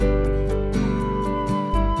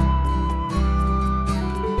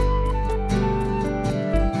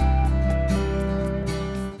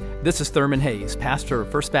This is Thurman Hayes, pastor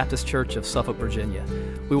of First Baptist Church of Suffolk, Virginia.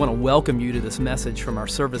 We want to welcome you to this message from our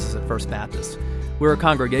services at First Baptist. We're a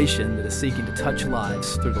congregation that is seeking to touch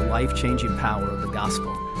lives through the life-changing power of the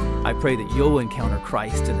gospel. I pray that you'll encounter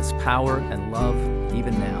Christ in His power and love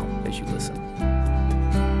even now as you listen.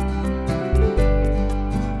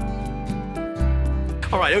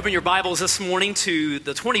 All right, open your Bibles this morning to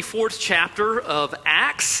the 24th chapter of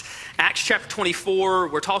Acts. Acts chapter 24,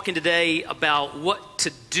 we're talking today about what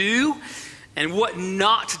to do and what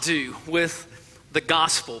not to do with the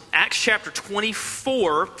gospel. Acts chapter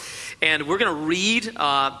 24, and we're going to read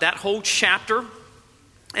that whole chapter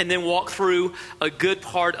and then walk through a good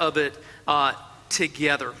part of it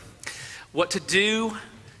together. What to do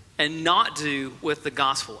and not do with the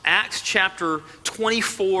gospel. Acts chapter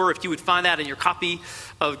 24, if you would find that in your copy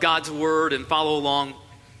of God's Word and follow along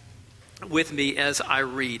with me as I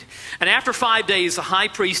read. And after 5 days, the high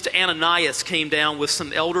priest Ananias came down with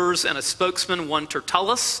some elders and a spokesman, one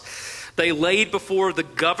Tertullus. They laid before the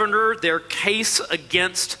governor their case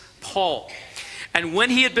against Paul. And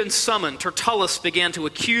when he had been summoned, Tertullus began to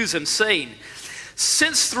accuse him, saying,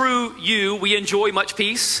 "Since through you we enjoy much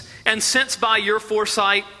peace, and since by your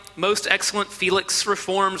foresight, most excellent Felix,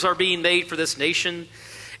 reforms are being made for this nation,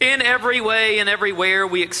 in every way and everywhere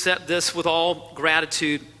we accept this with all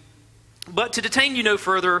gratitude. But to detain you no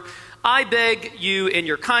further, I beg you in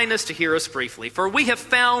your kindness to hear us briefly. For we have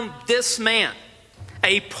found this man,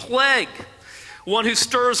 a plague, one who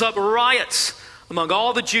stirs up riots among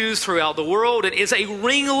all the Jews throughout the world and is a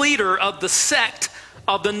ringleader of the sect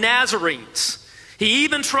of the Nazarenes. He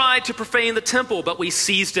even tried to profane the temple, but we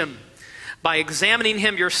seized him. By examining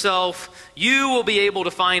him yourself, you will be able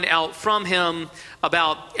to find out from him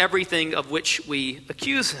about everything of which we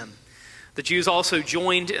accuse him." The Jews also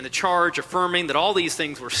joined in the charge, affirming that all these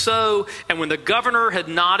things were so. And when the governor had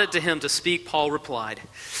nodded to him to speak, Paul replied,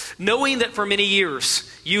 "Knowing that for many years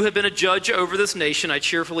you have been a judge over this nation, I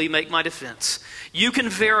cheerfully make my defense. You can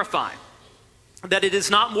verify that it is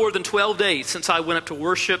not more than 12 days since I went up to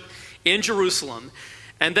worship in Jerusalem,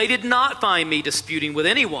 and they did not find me disputing with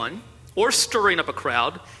anyone or stirring up a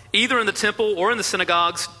crowd, either in the temple or in the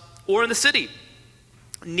synagogues or in the city.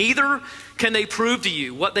 Neither can they prove to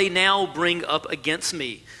you what they now bring up against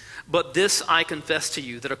me. But this I confess to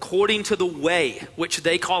you, that according to the way which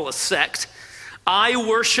they call a sect, I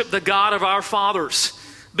worship the God of our fathers,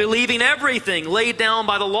 believing everything laid down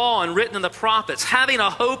by the law and written in the prophets, having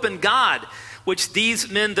a hope in God, which these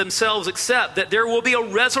men themselves accept, that there will be a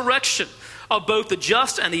resurrection of both the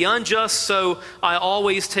just and the unjust. So I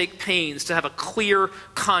always take pains to have a clear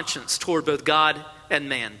conscience toward both God and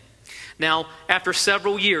man. Now, after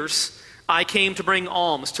several years, I came to bring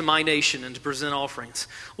alms to my nation and to present offerings.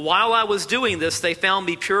 While I was doing this, they found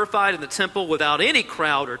me purified in the temple without any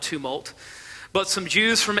crowd or tumult. But some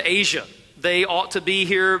Jews from Asia, they ought to be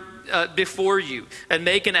here before you and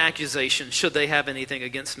make an accusation should they have anything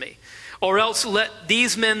against me. Or else let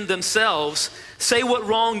these men themselves say what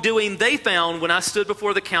wrongdoing they found when I stood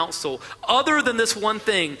before the council, other than this one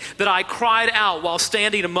thing, that I cried out while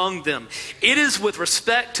standing among them. It is with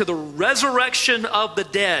respect to the resurrection of the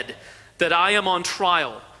dead that I am on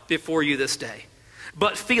trial before you this day.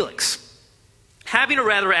 But Felix, having a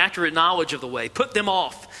rather accurate knowledge of the way, put them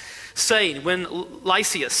off, saying, when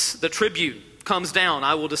Lysias, the tribune, comes down,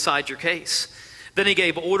 I will decide your case. Then he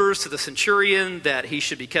gave orders to the centurion that he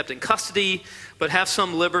should be kept in custody, but have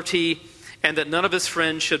some liberty, and that none of his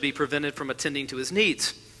friends should be prevented from attending to his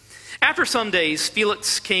needs. After some days,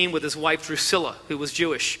 Felix came with his wife Drusilla, who was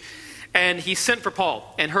Jewish, and he sent for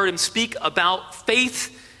Paul and heard him speak about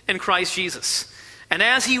faith in Christ Jesus. And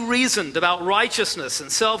as he reasoned about righteousness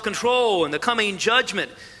and self-control and the coming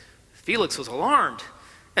judgment, Felix was alarmed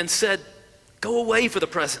and said, "Go away for the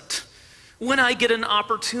present. When I get an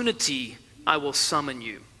opportunity, I will summon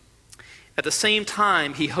you." At the same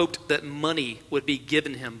time, he hoped that money would be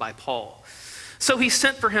given him by Paul. So he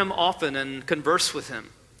sent for him often and conversed with him.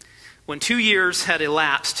 When 2 years had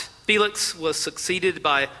elapsed, Felix was succeeded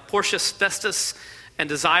by Porcius Festus, and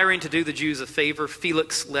desiring to do the Jews a favor,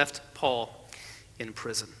 Felix left Paul in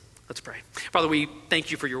prison. Let's pray. Father, we thank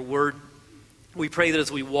you for your word. We pray that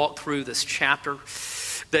as we walk through this chapter,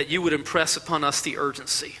 that you would impress upon us the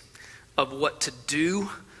urgency of what to do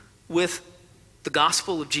with the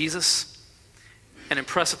gospel of Jesus, and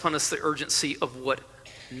impress upon us the urgency of what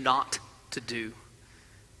not to do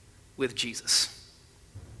with Jesus.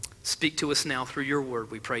 Speak to us now through your word,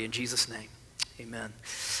 we pray in Jesus' name. Amen.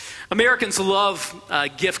 Americans love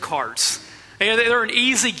gift cards. They're an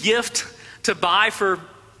easy gift to buy for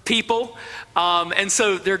people. And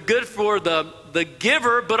so they're good for the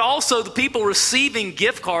giver, but also the people receiving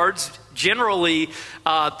gift cards generally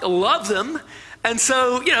love them. And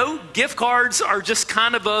so, gift cards are just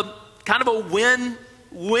kind of a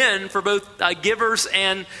win-win for both givers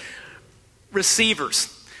and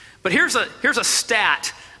receivers. But here's a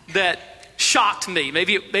stat that shocked me.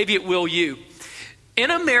 Maybe it will you. In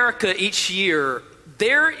America each year,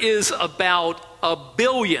 there is about $1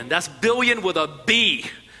 billion, that's billion with a B,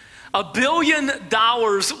 $1 billion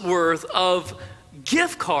worth of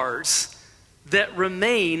gift cards that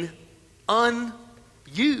remain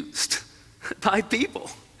unused by people.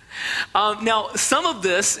 Now, some of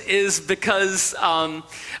this is because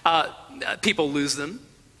people lose them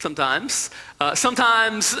sometimes.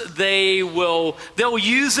 Sometimes they'll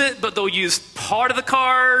use it, but they'll use part of the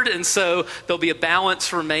card, and so there'll be a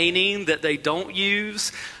balance remaining that they don't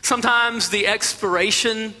use. Sometimes the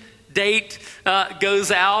expiration date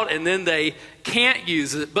goes out, and then they can't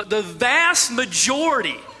use it. But the vast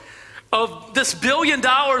majority of this $1 billion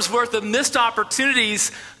worth of missed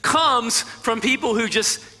opportunities comes from people who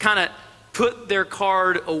just kind of put their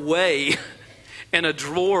card away in a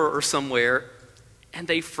drawer or somewhere, and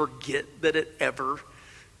they forget that it ever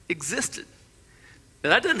existed.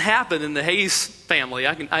 Now, that didn't happen in the Hayes family,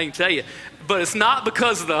 I can tell you. But it's not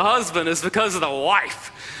because of the husband, it's because of the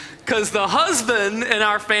wife. Because the husband in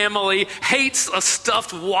our family hates a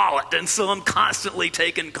stuffed wallet, and so I'm constantly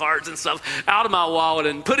taking cards and stuff out of my wallet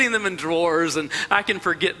and putting them in drawers, and I can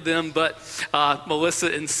forget them. But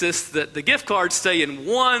Melissa insists that the gift cards stay in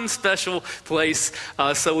one special place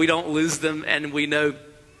so we don't lose them, and we know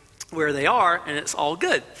where they are, and it's all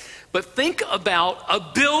good. But think about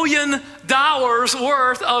 $1 billion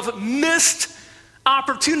worth of missed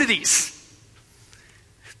opportunities.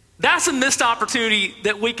 That's a missed opportunity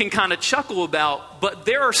that we can kind of chuckle about, but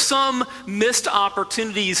there are some missed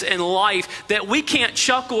opportunities in life that we can't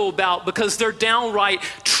chuckle about because they're downright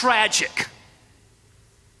tragic.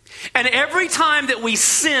 And every time that we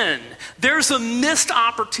sin, there's a missed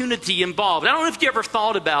opportunity involved. I don't know if you ever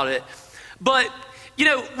thought about it, but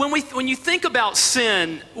when you think about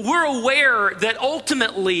sin, we're aware that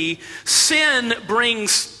ultimately sin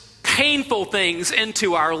brings painful things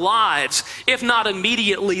into our lives. If not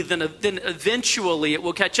immediately, then eventually it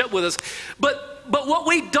will catch up with us. But what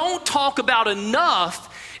we don't talk about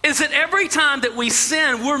enough is that every time that we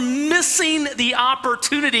sin, we're missing the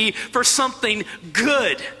opportunity for something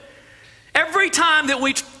good. Every time that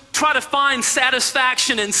we try to find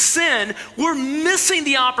satisfaction in sin, we're missing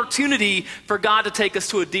the opportunity for God to take us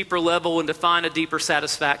to a deeper level and to find a deeper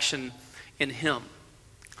satisfaction in Him.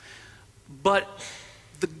 But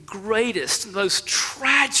the greatest, most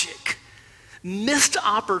tragic missed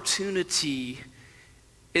opportunity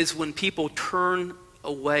is when people turn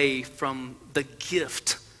away from the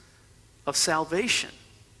gift of salvation.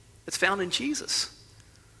 It's found in Jesus.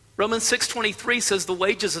 Romans 6:23 says the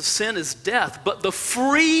wages of sin is death, but the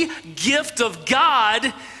free gift of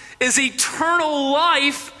God is eternal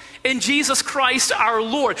life in Jesus Christ our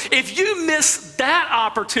Lord. If you miss that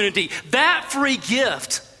opportunity, that free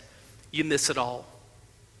gift, you miss it all.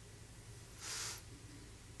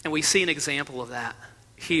 And we see an example of that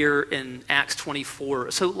here in Acts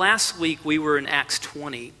 24. So last week we were in Acts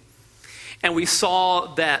 20. And we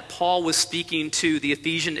saw that Paul was speaking to the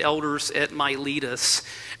Ephesian elders at Miletus.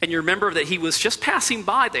 And you remember that he was just passing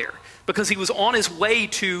by there because he was on his way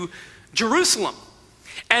to Jerusalem.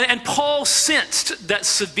 And Paul sensed that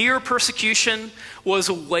severe persecution was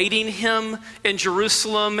awaiting him in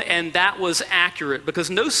Jerusalem, and that was accurate because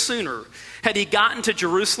no sooner had he gotten to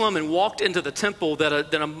Jerusalem and walked into the temple that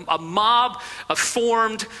a mob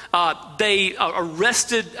formed. They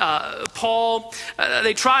arrested Paul.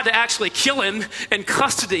 They tried to actually kill him in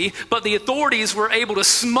custody, but the authorities were able to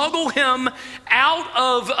smuggle him out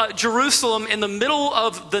of Jerusalem in the middle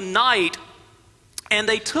of the night, and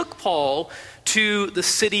they took Paul to the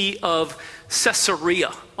city of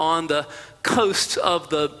Caesarea on the coast of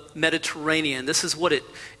the Mediterranean. This is what it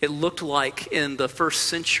looked like in the first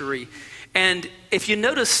century. And if you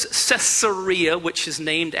notice Caesarea, which is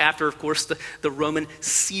named after, of course, the Roman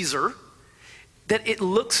Caesar, that it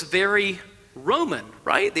looks very Roman,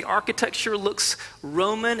 right? The architecture looks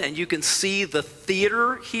Roman, and you can see the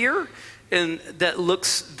theater here, and that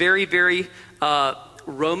looks very, very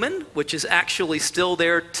Roman, which is actually still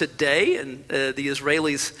there today, and the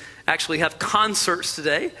Israelis actually have concerts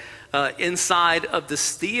today inside of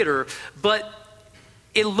this theater. But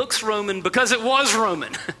it looks Roman because it was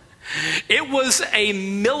Roman. It was a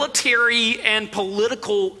military and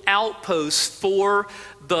political outpost for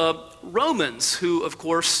the Romans, who, of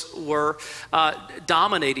course, were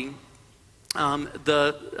dominating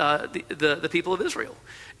the people of Israel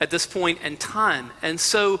at this point in time. And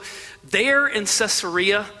so there in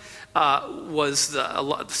Caesarea, was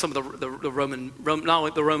some of the Roman, not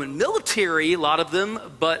only the Roman military, a lot of them,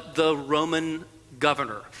 but the Roman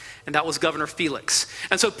governor. And that was Governor Felix.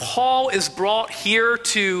 And so Paul is brought here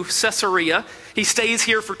to Caesarea. He stays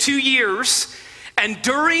here for 2 years. And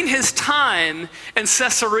during his time in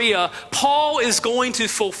Caesarea, Paul is going to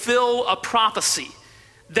fulfill a prophecy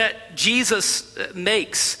that Jesus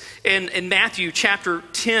makes in Matthew chapter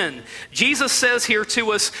 10. Jesus says here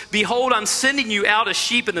to us, "Behold, I'm sending you out as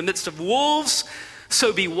sheep in the midst of wolves.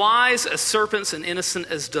 So be wise as serpents and innocent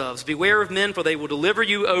as doves. Beware of men, for they will deliver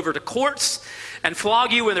you over to courts and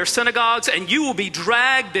flog you in their synagogues, and you will be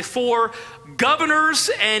dragged before governors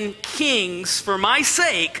and kings for my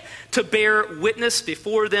sake to bear witness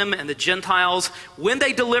before them and the Gentiles. When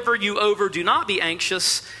they deliver you over, do not be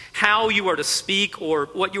anxious how you are to speak or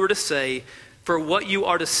what you are to say, for what you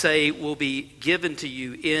are to say will be given to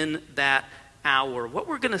you in that hour." What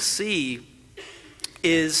we're going to see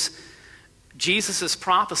is Jesus'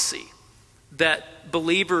 prophecy that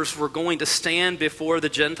believers were going to stand before the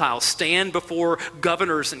Gentiles, stand before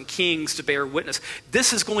governors and kings to bear witness.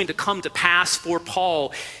 This is going to come to pass for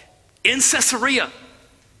Paul in Caesarea.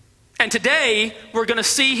 And today, we're going to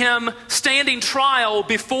see him standing trial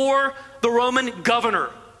before the Roman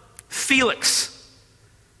governor, Felix.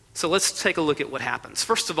 So let's take a look at what happens.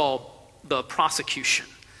 First of all, the prosecution.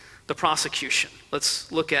 The prosecution.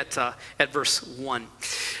 Let's look at verse 1.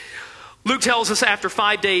 Luke tells us after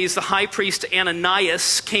 5 days, the high priest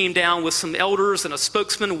Ananias came down with some elders and a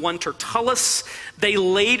spokesman, one Tertullus. They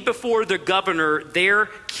laid before the governor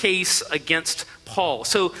their case against Paul.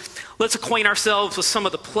 So let's acquaint ourselves with some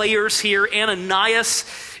of the players here. Ananias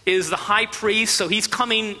is the high priest, so he's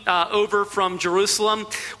coming over from Jerusalem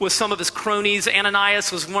with some of his cronies.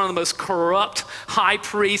 Ananias was one of the most corrupt high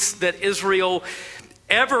priests that Israel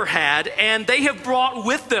ever had, and they have brought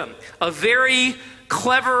with them a very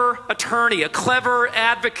clever attorney, a clever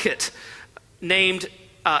advocate named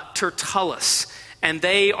Tertullus, and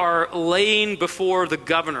they are laying before the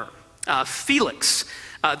governor, Felix,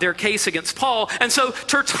 their case against Paul. And so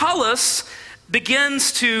Tertullus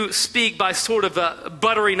begins to speak by sort of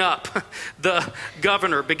buttering up the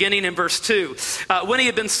governor, beginning in verse 2. When he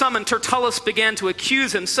had been summoned, Tertullus began to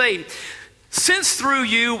accuse him, saying, "Since through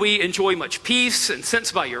you we enjoy much peace, and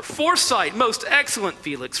since by your foresight, most excellent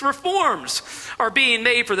Felix, reforms are being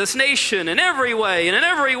made for this nation in every way and in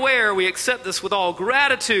everywhere, we accept this with all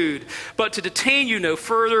gratitude. But to detain you no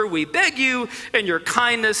further, we beg you in your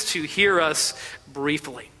kindness to hear us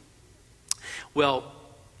briefly." Well,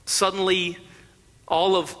 suddenly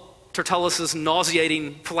all of Tertullus's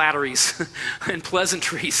nauseating flatteries and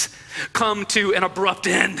pleasantries come to an abrupt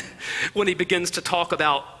end when he begins to talk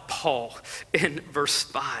about Paul in verse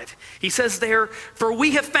 5. He says there, "For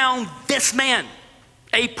we have found this man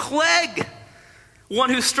a plague, one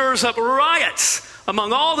who stirs up riots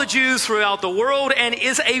among all the Jews throughout the world and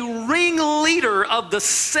is a ringleader of the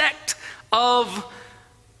sect of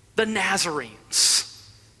the Nazarenes."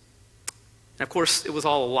 And of course, it was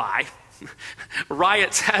all a lie.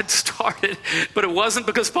 Riots had started, but it wasn't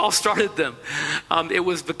because Paul started them. It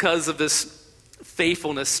was because of this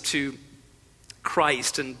faithfulness to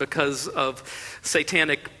Christ and because of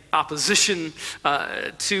satanic opposition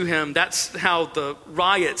to him. That's how the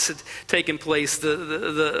riots had taken place.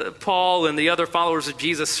 The Paul and the other followers of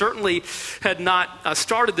Jesus certainly had not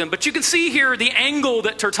started them. But you can see here the angle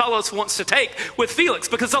that Tertullus wants to take with Felix,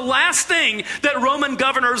 because the last thing that Roman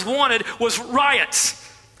governors wanted was riots.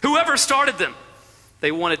 Whoever started them,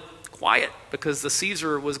 they wanted quiet, because the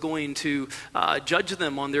Caesar was going to judge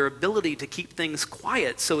them on their ability to keep things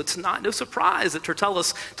quiet. So it's no surprise that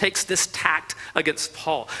Tertullus takes this tact against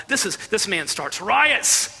Paul. This man starts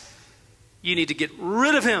riots. You need to get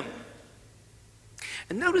rid of him.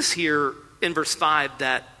 And notice here in verse 5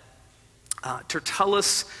 that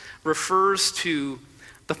Tertullus refers to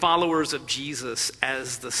the followers of Jesus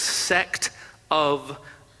as the sect of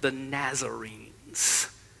the Nazarenes,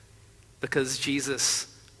 because Jesus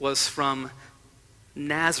was from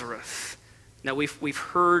Nazareth. Now we've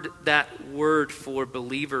heard that word for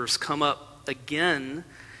believers come up again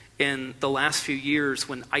in the last few years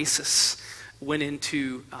when ISIS went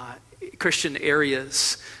into Christian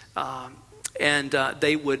areas, and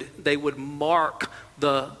they would mark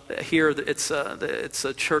it's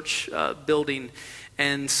a church building,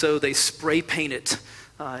 and so they spray paint it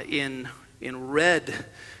in red.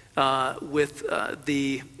 With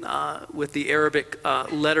the Arabic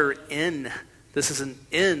letter N. This is an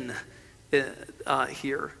N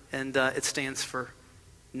here, and it stands for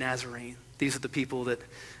Nazarene. These are the people that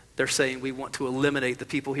they're saying we want to eliminate. The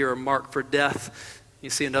people here are marked for death. You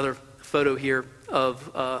see another photo here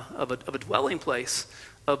of a dwelling place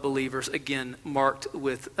of believers, again, marked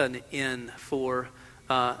with an N for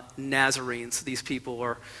Nazarenes. These people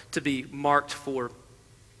are to be marked for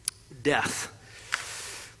death.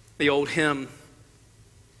 The old hymn,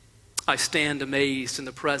 I stand amazed in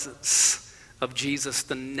the presence of Jesus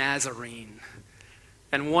the Nazarene,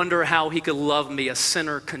 and wonder how he could love me, a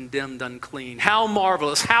sinner condemned unclean. How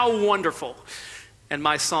marvelous, how wonderful. And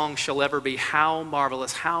my song shall ever be, how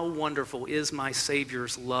marvelous, how wonderful is my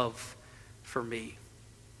Savior's love for me.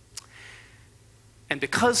 And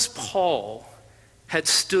because Paul had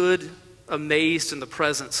stood amazed in the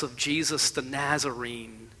presence of Jesus the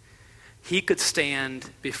Nazarene, he could stand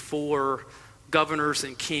before governors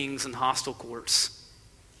and kings and hostile courts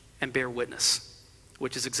and bear witness,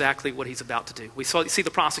 which is exactly what he's about to do. We see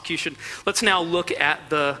the prosecution. Let's now look at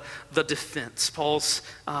the defense, Paul's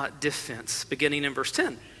defense, beginning in verse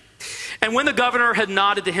 10. And when the governor had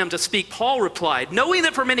nodded to him to speak, Paul replied, knowing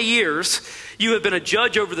that for many years you have been a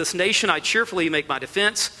judge over this nation, I cheerfully make my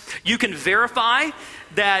defense. You can verify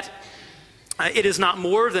that it is not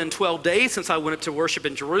more than 12 days since I went up to worship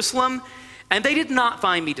in Jerusalem, and they did not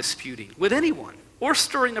find me disputing with anyone or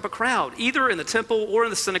stirring up a crowd, either in the temple or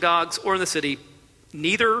in the synagogues or in the city.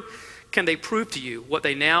 Neither can they prove to you what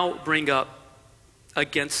they now bring up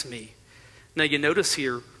against me. Now you notice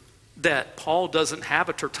here that Paul doesn't have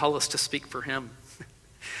a Tertullus to speak for him.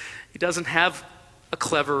 He doesn't have a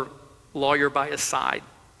clever lawyer by his side.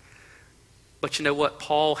 But you know what?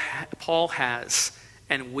 Paul has,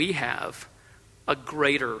 and we have, a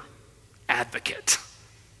greater advocate,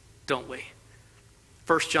 don't we?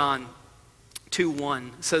 1 John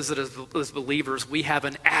 2:1 says that as believers, we have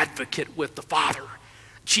an advocate with the Father,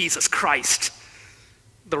 Jesus Christ,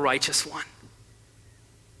 the righteous one.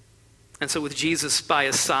 And so with Jesus by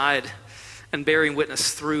his side and bearing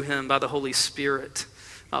witness through him by the Holy Spirit,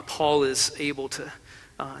 Paul is able to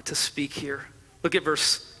speak here. Look at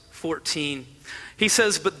verse 14. He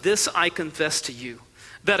says, but this I confess to you,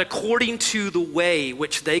 that according to the way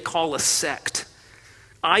which they call a sect,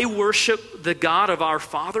 I worship the God of our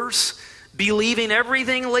fathers, believing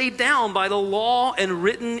everything laid down by the law and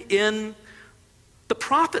written in the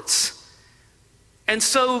prophets. And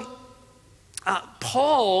so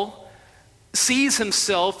Paul sees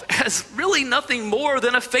himself as really nothing more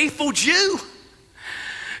than a faithful Jew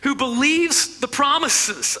who believes the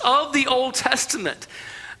promises of the Old Testament,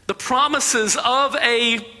 the promises of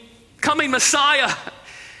a coming Messiah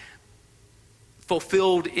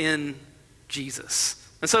fulfilled in Jesus.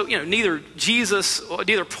 And so, neither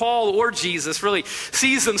Paul or Jesus really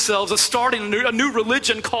sees themselves as starting a new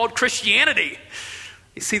religion called Christianity.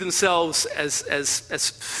 They see themselves as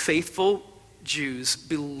faithful Jews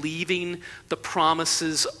believing the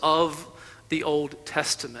promises of the Old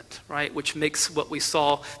Testament, right? Which makes what we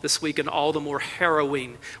saw this weekend all the more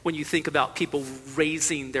harrowing when you think about people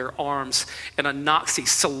raising their arms in a Nazi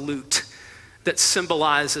salute that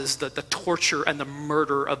symbolizes the torture and the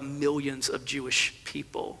murder of millions of Jewish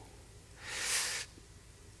people.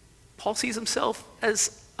 Paul sees himself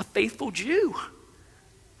as a faithful Jew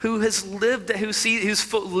who has lived,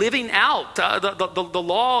 who's living out the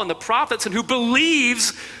law and the prophets, and who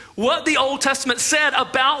believes what the Old Testament said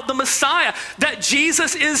about the Messiah, that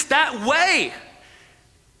Jesus is that way.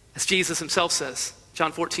 As Jesus himself says,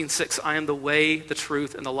 John 14:6, I am the way, the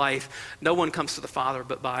truth, and the life. No one comes to the Father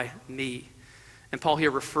but by me. And Paul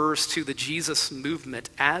here refers to the Jesus movement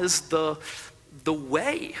as the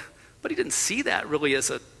way. But he didn't see that really as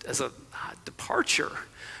a departure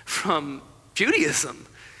from Judaism.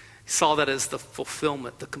 He saw that as the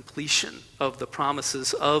fulfillment, the completion of the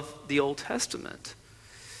promises of the Old Testament.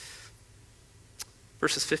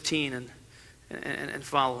 Verses 15 and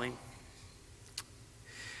following.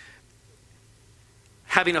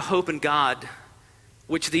 Having a hope in God,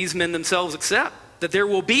 which these men themselves accept, that there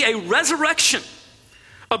will be a resurrection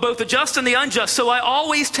of both the just and the unjust. So I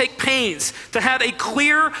always take pains to have a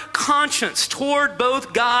clear conscience toward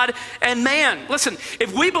both God and man. Listen,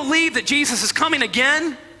 if we believe that Jesus is coming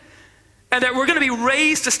again and that we're going to be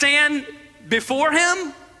raised to stand before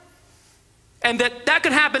him, and that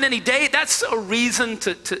could happen any day, that's a reason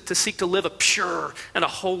to seek to live a pure and a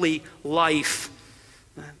holy life.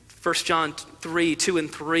 1 John 3:2 and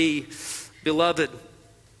 3, beloved,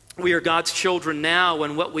 we are God's children now,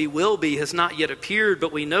 and what we will be has not yet appeared,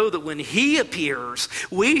 but we know that when he appears,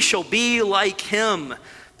 we shall be like him,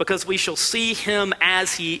 because we shall see him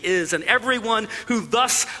as he is. And everyone who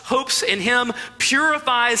thus hopes in him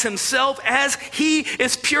purifies himself as he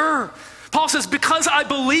is pure. Paul says, because I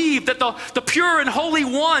believe that the pure and holy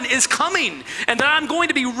one is coming, and that I'm going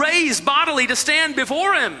to be raised bodily to stand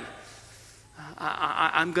before him,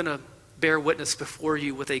 I'm going to bear witness before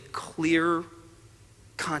you with a clear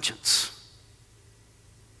conscience.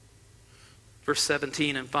 Verse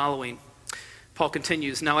 17 and following, Paul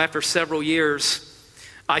continues, "Now after several years,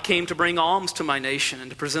 I came to bring alms to my nation and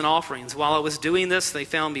to present offerings. While I was doing this, they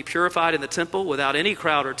found me purified in the temple without any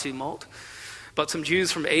crowd or tumult. But some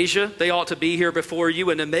Jews from Asia, they ought to be here before you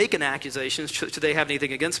and to make an accusation, should they have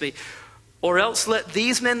anything against me. Or else let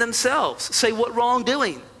these men themselves say what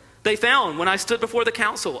wrongdoing they found when I stood before the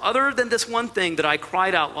council. Other than this one thing that I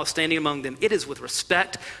cried out while standing among them, it is with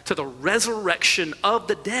respect to the resurrection of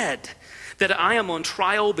the dead that I am on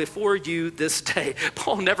trial before you this day."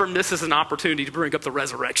 Paul never misses an opportunity to bring up the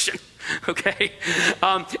resurrection, okay?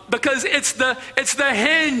 Because it's the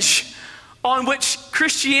hinge on which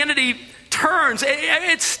Christianity turns.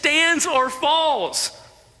 It stands or falls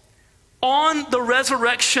on the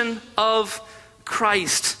resurrection of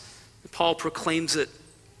Christ. Paul proclaims it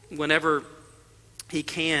whenever he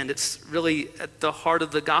can. It's really at the heart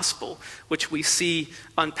of the gospel, which we see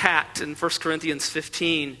unpacked in 1 Corinthians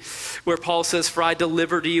 15, where Paul says, "For I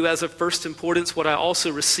delivered to you as of first importance what I also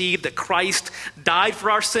received, that Christ died for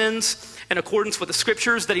our sins in accordance with the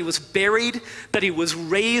scriptures, that he was buried, that he was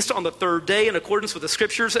raised on the third day in accordance with the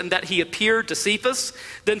scriptures, and that he appeared to Cephas,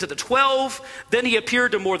 then to the 12, then he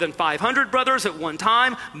appeared to more than 500 brothers at one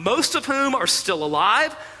time, most of whom are still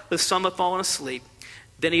alive, though some have fallen asleep.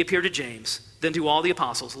 Then he appeared to James, then to all the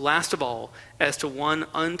apostles. Last of all, as to one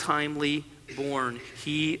untimely born,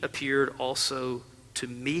 he appeared also to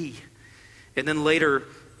me." And then later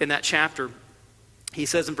in that chapter, he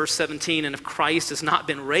says in verse 17, "And if Christ has not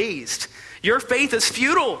been raised, your faith is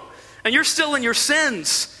futile, and you're still in your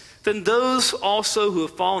sins. Then those also who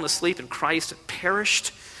have fallen asleep in Christ have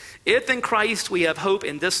perished. If in Christ we have hope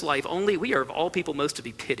in this life only, we are of all people most to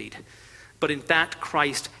be pitied. But in fact,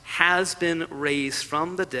 Christ has been raised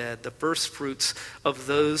from the dead, the first fruits of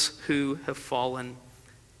those who have fallen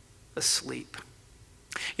asleep."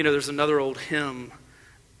 You know, there's another old hymn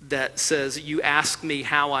that says, "You ask me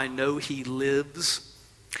how I know he lives.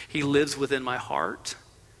 He lives within my heart."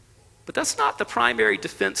 But that's not the primary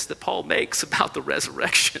defense that Paul makes about the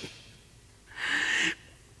resurrection.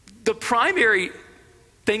 The primary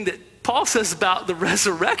thing that Paul says about the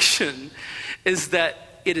resurrection is that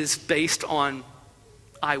it is based on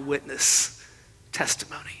eyewitness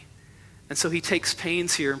testimony. And so he takes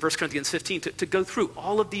pains here in 1 Corinthians 15 to go through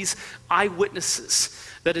all of these eyewitnesses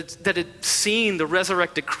that had seen the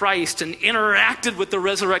resurrected Christ and interacted with the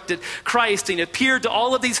resurrected Christ and appeared to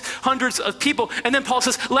all of these hundreds of people. And then Paul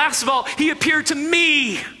says, last of all, he appeared to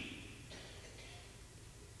me.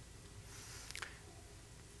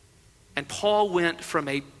 And Paul went from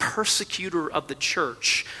a persecutor of the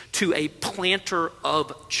church to a planter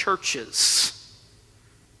of churches.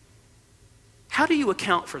 How do you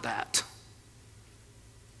account for that?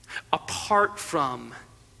 Apart from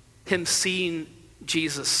him seeing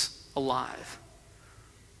Jesus alive.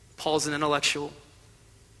 Paul's an intellectual,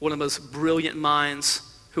 one of the most brilliant minds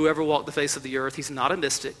who ever walked the face of the earth. He's not a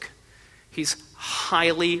mystic. He's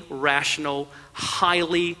highly rational,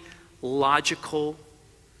 highly logical.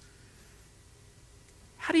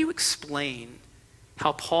 How do you explain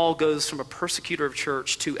how Paul goes from a persecutor of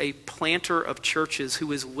church to a planter of churches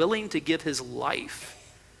who is willing to give his life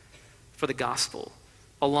for the gospel,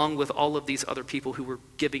 along with all of these other people who were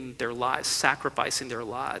giving their lives, sacrificing their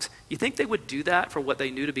lives? You think they would do that for what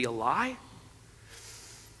they knew to be a lie?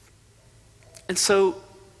 And so,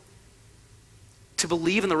 to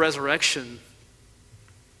believe in the resurrection,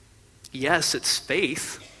 yes, it's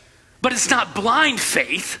faith, but it's not blind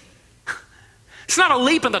faith. It's not a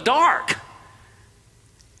leap in the dark.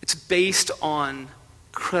 It's based on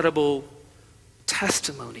credible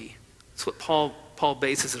testimony. That's what Paul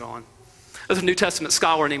bases it on. There's a New Testament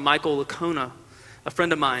scholar named Michael Licona, a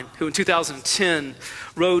friend of mine, who in 2010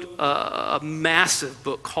 wrote a massive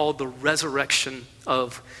book called The Resurrection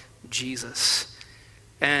of Jesus.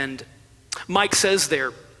 And Mike says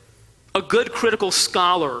there, a good critical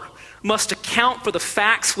scholar must account for the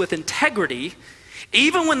facts with integrity,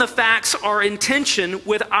 even when the facts are in tension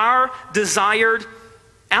with our desired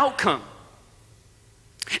outcome.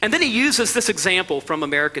 And then he uses this example from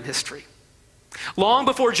American history. Long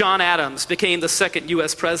before John Adams became the second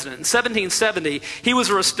U.S. president, in 1770, he was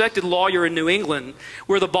a respected lawyer in New England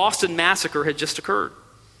where the Boston Massacre had just occurred.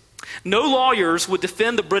 No lawyers would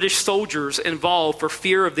defend the British soldiers involved for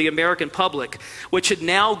fear of the American public, which had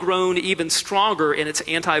now grown even stronger in its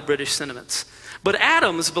anti-British sentiments. But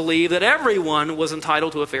Adams believed that everyone was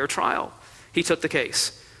entitled to a fair trial. He took the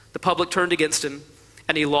case. The public turned against him,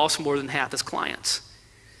 and he lost more than half his clients.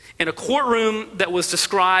 In a courtroom that was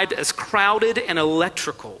described as crowded and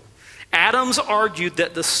electrical, Adams argued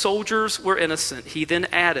that the soldiers were innocent. He then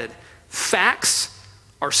added, "Facts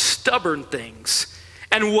are stubborn things.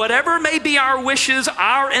 And whatever may be our wishes,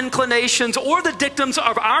 our inclinations, or the dictums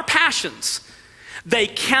of our passions, they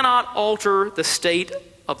cannot alter the state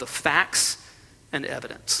of the facts and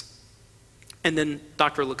evidence. And then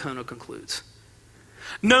Dr. Locono concludes,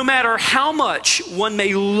 no matter how much one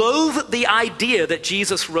may loathe the idea that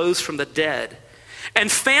Jesus rose from the dead and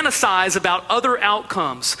fantasize about other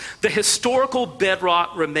outcomes, the historical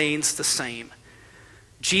bedrock remains the same.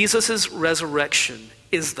 Jesus' resurrection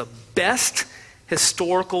is the best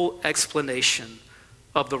historical explanation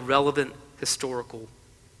of the relevant historical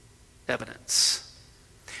evidence.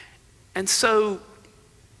 And so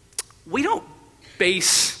we don't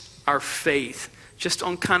base our faith just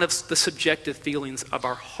on kind of the subjective feelings of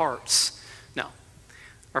our hearts. No,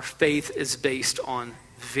 our faith is based on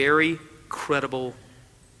very credible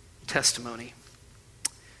testimony.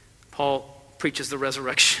 Paul preaches the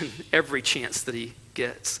resurrection every chance that he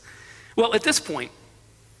gets. Well, at this point,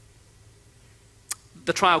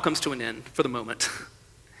 the trial comes to an end for the moment.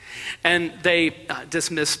 And they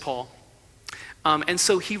dismiss Paul. And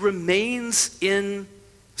so he remains in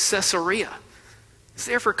Caesarea. He's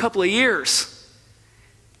there for a couple of years.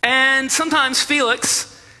 And sometimes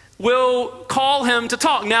Felix will call him to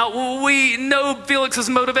talk. Now, we know Felix's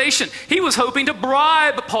motivation. He was hoping to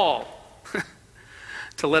bribe Paul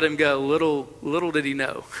to let him go. Little did he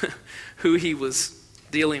know who he was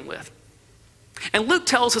dealing with. And Luke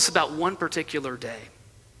tells us about one particular day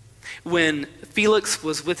when Felix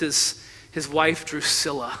was with his wife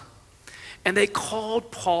Drusilla, and they called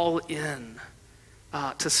Paul in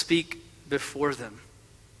to speak before them.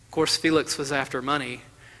 Of course, Felix was after money,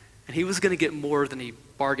 and he was going to get more than he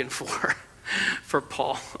bargained for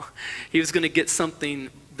Paul. He was going to get something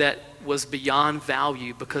that was beyond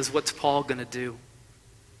value, because what's Paul going to do?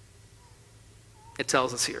 It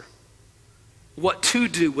tells us here what to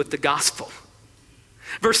do with the gospel.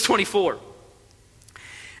 Verse 24.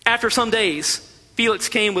 After some days, Felix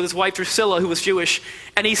came with his wife Drusilla, who was Jewish,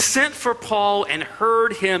 and he sent for Paul and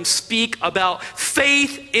heard him speak about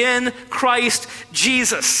faith in Christ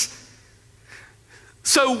Jesus.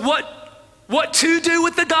 So what to do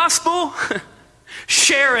with the gospel?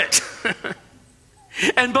 Share it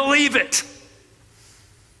and believe it.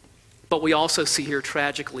 But we also see here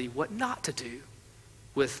tragically what not to do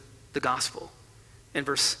with the gospel in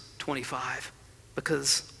verse 25.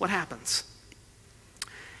 Because what happens?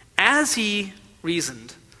 As he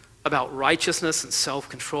reasoned about righteousness and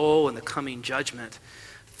self-control and the coming judgment,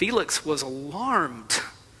 Felix was alarmed.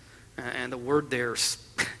 And the word there is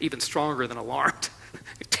even stronger than alarmed.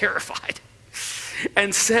 Terrified.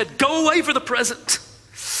 And said, go away for the present.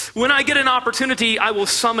 When I get an opportunity, I will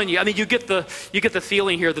summon you. I mean, you get the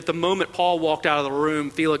feeling here that the moment Paul walked out of the room,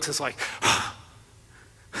 Felix is like,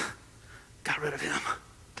 got rid of him.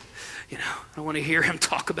 I want to hear him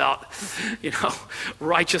talk about,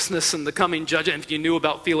 righteousness and the coming judgment. And if you knew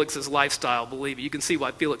about Felix's lifestyle, believe me, you can see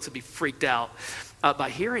why Felix would be freaked out by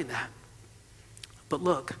hearing that. But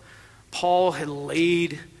look, Paul had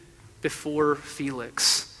laid before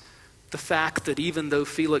Felix the fact that even though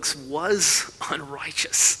Felix was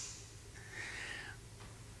unrighteous,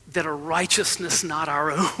 that a righteousness not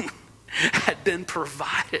our own had been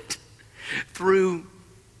provided through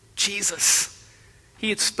Jesus. He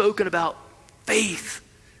had spoken about faith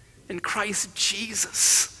in Christ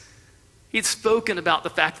Jesus. He had spoken about the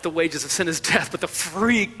fact that the wages of sin is death, but the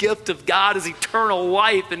free gift of God is eternal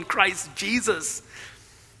life in Christ Jesus.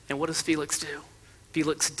 And what does Felix do?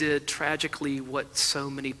 Felix did tragically what so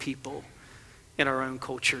many people in our own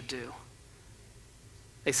culture do.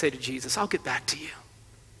 They say to Jesus, I'll get back to you.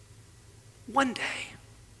 One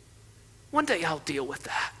day I'll deal with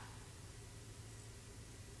that.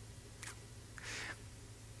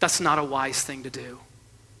 That's not a wise thing to do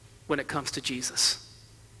when it comes to Jesus.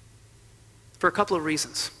 For a couple of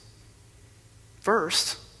reasons.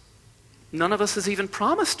 First, none of us is even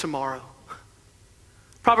promised tomorrow.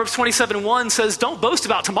 Proverbs 27:1 says, don't boast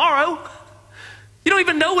about tomorrow. You don't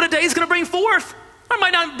even know what a day is going to bring forth. There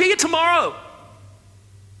might not be a tomorrow.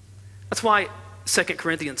 That's why 2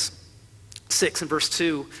 Corinthians 6 and verse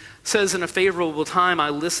 2 says, in a favorable time I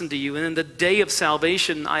listened to you, and in the day of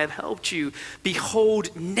salvation I have helped you.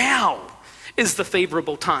 Behold, now is the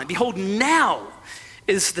favorable time. Behold, now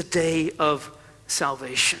is the day of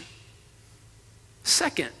salvation.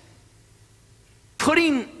 Second,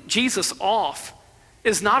 putting Jesus off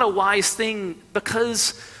is not a wise thing,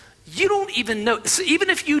 because you don't even know. So even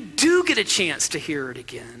if you do get a chance to hear it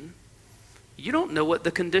again, you don't know what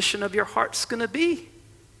the condition of your heart's going to be.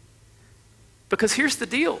 Because here's the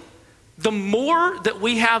deal. The more that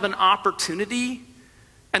we have an opportunity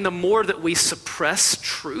and the more that we suppress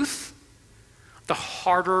truth, the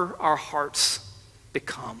harder our hearts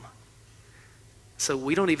become. So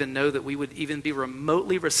we don't even know that we would even be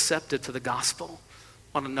remotely receptive to the gospel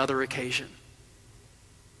on another occasion.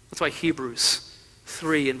 That's why Hebrews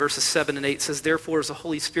 3 in verses 7 and 8 says, therefore, as the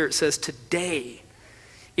Holy Spirit says, today,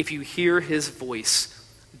 if you hear his voice,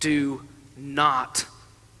 do not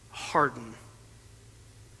harden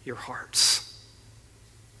your hearts.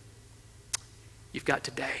 You've got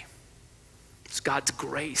today. It's God's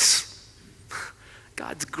grace.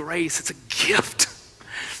 God's grace. It's a gift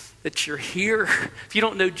that you're here. If you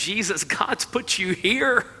don't know Jesus, God's put you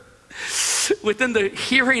here within the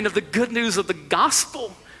hearing of the good news of the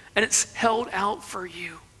gospel, and it's held out for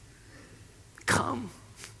you. Come.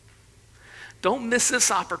 Don't miss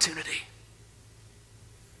this opportunity.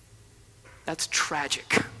 That's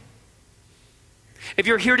tragic. If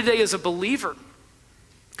you're here today as a believer,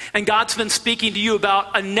 and God's been speaking to you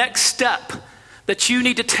about a next step that you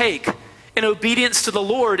need to take in obedience to the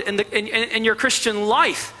Lord in your Christian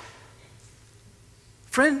life,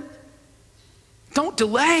 friend, don't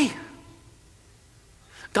delay.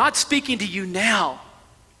 God's speaking to you now.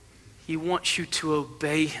 He wants you to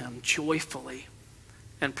obey him joyfully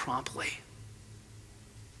and promptly.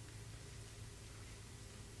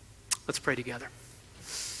 Let's pray together.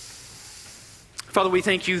 Father, we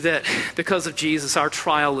thank you that because of Jesus, our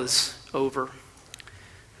trial is over.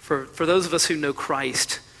 For those of us who know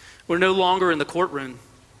Christ, we're no longer in the courtroom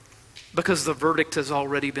because the verdict has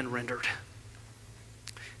already been rendered.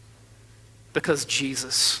 Because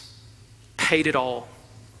Jesus paid it all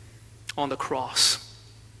on the cross.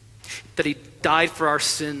 That he died for our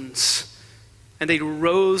sins. And that he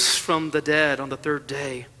rose from the dead on the third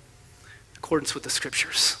day in accordance with the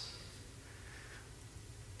scriptures.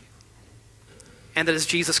 And that as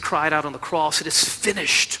Jesus cried out on the cross, it is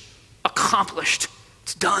finished, accomplished,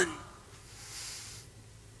 it's done.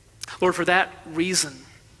 Lord, for that reason,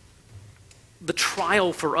 the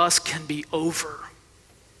trial for us can be over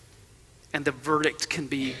and the verdict can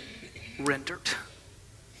be rendered.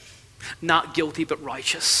 Not guilty, but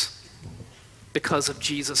righteous because of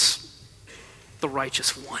Jesus, the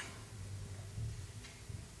righteous one.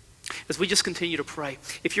 As we just continue to pray,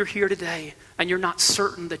 if you're here today and you're not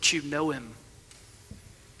certain that you know him,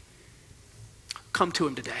 come to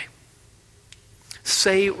him today.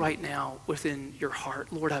 Say right now within your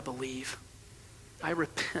heart, Lord, I believe. I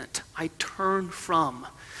repent. I turn from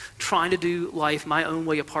trying to do life my own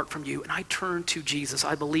way apart from you, and I turn to Jesus.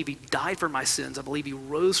 I believe he died for my sins. I believe he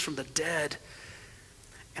rose from the dead.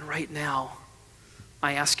 And right now,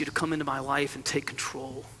 I ask you to come into my life and take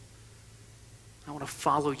control. I want to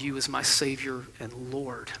follow you as my Savior and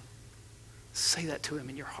Lord. Say that to him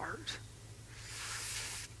in your heart.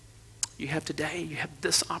 You have today, you have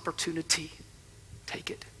this opportunity.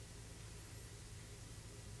 Take it.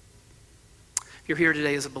 If you're here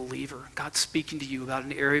today as a believer, God's speaking to you about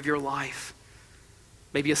an area of your life,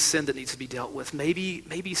 maybe a sin that needs to be dealt with,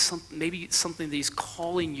 maybe something that he's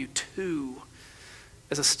calling you to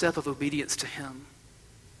as a step of obedience to him.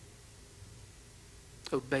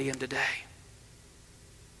 Obey him today.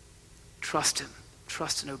 Trust him.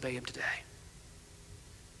 Trust and obey him today.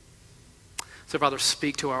 So, Father,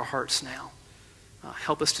 speak to our hearts now.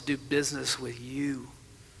 Help us to do business with you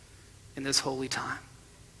in this holy time.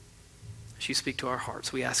 As you speak to our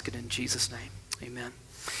hearts, we ask it in Jesus' name. Amen.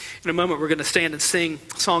 In a moment, we're going to stand and sing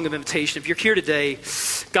a song of invitation. If you're here today,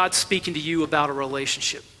 God's speaking to you about a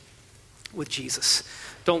relationship with Jesus.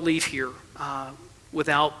 Don't leave here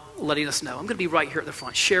without letting us know. I'm going to be right here at the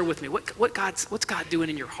front. Share with me what's God doing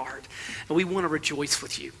in your heart. And we want to rejoice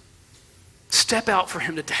with you. Step out for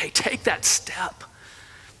him today. Take that step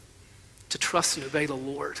to trust and obey the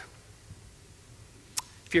Lord.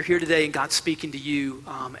 If you're here today and God's speaking to you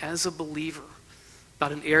as a believer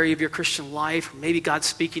about an area of your Christian life, or maybe God's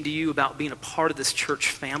speaking to you about being a part of this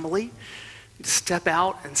church family, step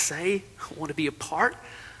out and say, I want to be a part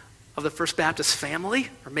of the First Baptist family,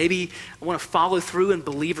 or maybe I want to follow through in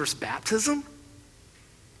believers' baptism.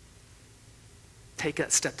 Take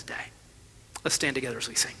that step today. Let's stand together as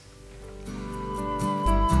we sing.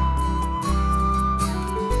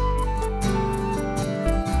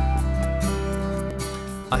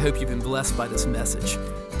 I hope you've been blessed by this message.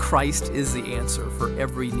 Christ is the answer for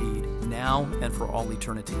every need, now and for all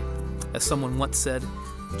eternity. As someone once said,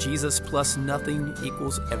 Jesus plus nothing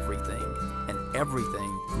equals everything, and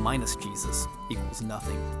everything minus Jesus equals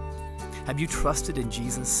nothing. Have you trusted in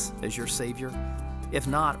Jesus as your Savior? If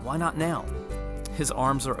not, why not now? His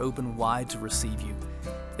arms are open wide to receive you.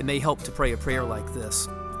 It may help to pray a prayer like this.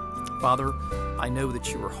 Father, I know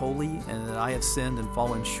that you are holy and that I have sinned and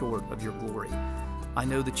fallen short of your glory. I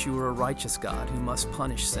know that you are a righteous God who must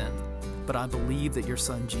punish sin, but I believe that your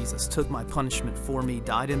Son Jesus took my punishment for me,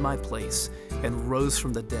 died in my place, and rose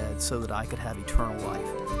from the dead so that I could have eternal life.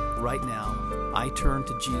 Right now, I turn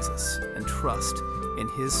to Jesus and trust in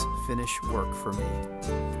his finished work for me.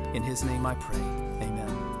 In his name I pray,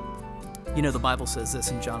 amen. You know, the Bible says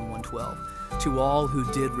this in John 1:12, to all who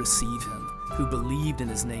did receive him, who believed in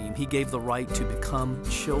his name, he gave the right to become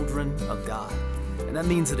children of God. And that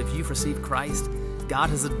means that if you've received Christ, God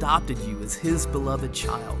has adopted you as his beloved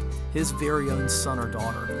child, his very own son or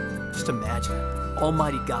daughter. Just imagine it.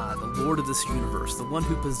 Almighty God, the Lord of this universe, the one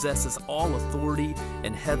who possesses all authority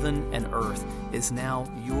in heaven and earth, is now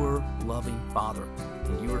your loving Father,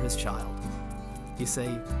 and you are his child. You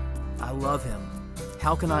say, I love him.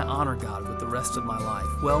 How can I honor God with the rest of my life?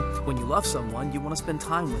 Well, when you love someone, you want to spend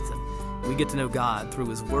time with them. We get to know God through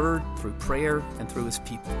his word, through prayer, and through his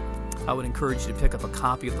people. I would encourage you to pick up a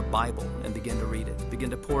copy of the Bible and begin to read it. Begin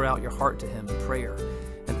to pour out your heart to him in prayer.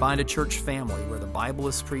 And find a church family where the Bible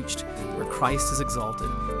is preached, where Christ is exalted,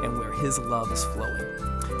 and where his love is flowing.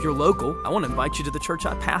 If you're local, I want to invite you to the church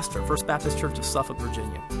I pastor, First Baptist Church of Suffolk,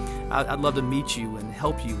 Virginia. I'd love to meet you and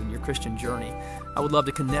help you in your Christian journey. I would love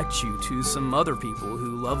to connect you to some other people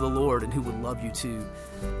who love the Lord and who would love you too.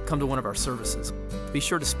 Come to one of our services. Be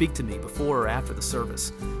sure to speak to me before or after the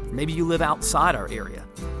service. Maybe you live outside our area.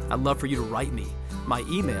 I'd love for you to write me. My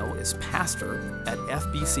email is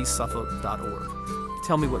pastor@fbcsuffolk.org.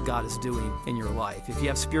 Tell me what God is doing in your life. If you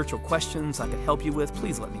have spiritual questions I can help you with,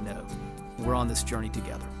 please let me know. We're on this journey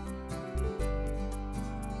together.